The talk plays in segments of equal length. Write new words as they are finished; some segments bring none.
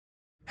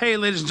Hey,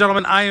 ladies and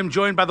gentlemen, I am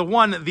joined by the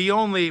one, the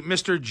only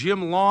Mr.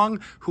 Jim Long,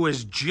 who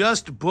has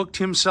just booked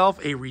himself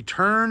a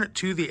return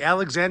to the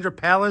Alexandra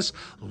Palace,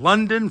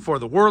 London, for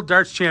the World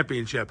Darts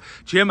Championship.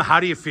 Jim, how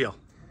do you feel?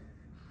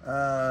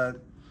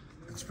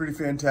 It's pretty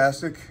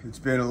fantastic. It's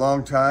been a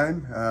long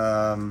time.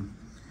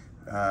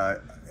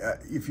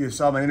 If you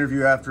saw my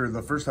interview after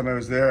the first time I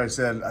was there, I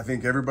said I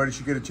think everybody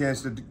should get a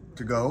chance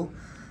to go.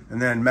 And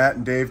then Matt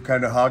and Dave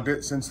kind of hogged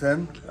it since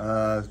then.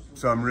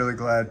 So I'm really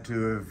glad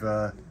to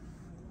have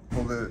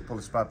pulled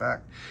the spot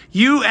back.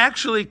 You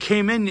actually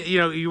came in,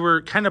 you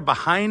were kind of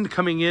behind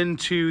coming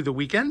into the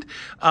weekend.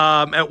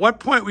 At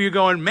what point were you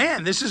going,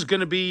 man, this is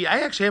going to be,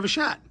 I actually have a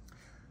shot?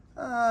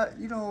 I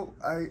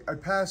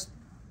passed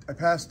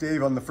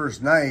Dave on the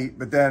first night,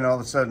 but then all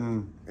of a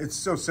sudden, it's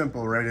so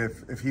simple, right?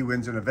 If he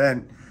wins an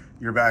event,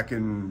 you're back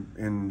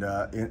in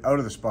out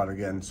of the spot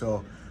again.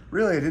 So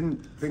really, I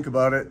didn't think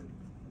about it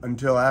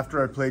until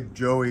after I played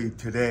Joey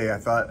today. I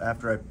thought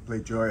after I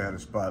played Joey, I had a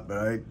spot,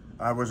 but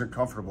I wasn't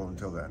comfortable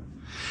until then.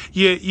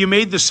 You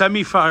made the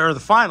semifinal, or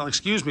the final,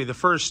 excuse me, the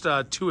first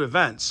two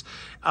events.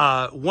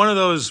 One of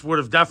those would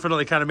have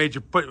definitely kind of made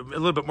you a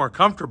little bit more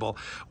comfortable.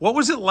 What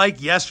was it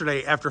like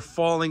yesterday after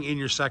falling in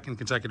your second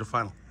consecutive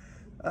final?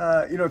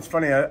 It's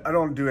funny. I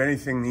don't do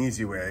anything the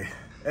easy way,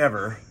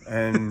 ever.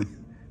 And,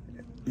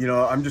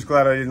 I'm just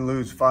glad I didn't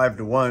lose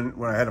 5-1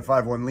 when I had a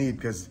 5-1 lead,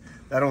 because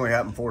that only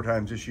happened 4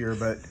 times this year.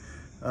 But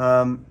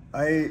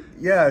I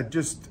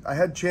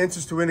had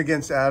chances to win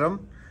against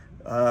Adam.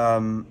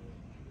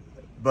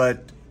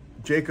 But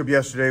Jacob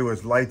yesterday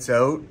was lights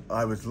out.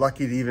 I was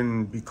lucky to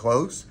even be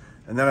close.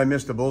 And then I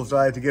missed a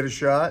bullseye to get a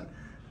shot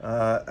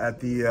at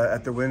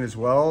the win as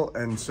well.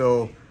 And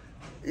so,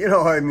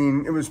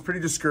 it was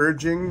pretty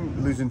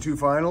discouraging losing 2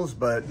 finals,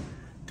 but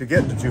to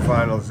get to 2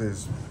 finals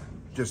is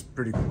just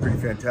pretty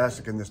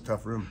fantastic in this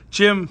tough room.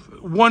 Jim,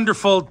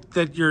 wonderful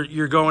that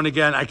you're going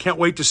again. I can't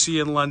wait to see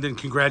you in London.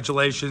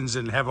 Congratulations,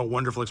 and have a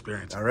wonderful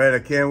experience. All right, I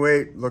can't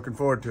wait. Looking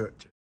forward to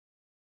it.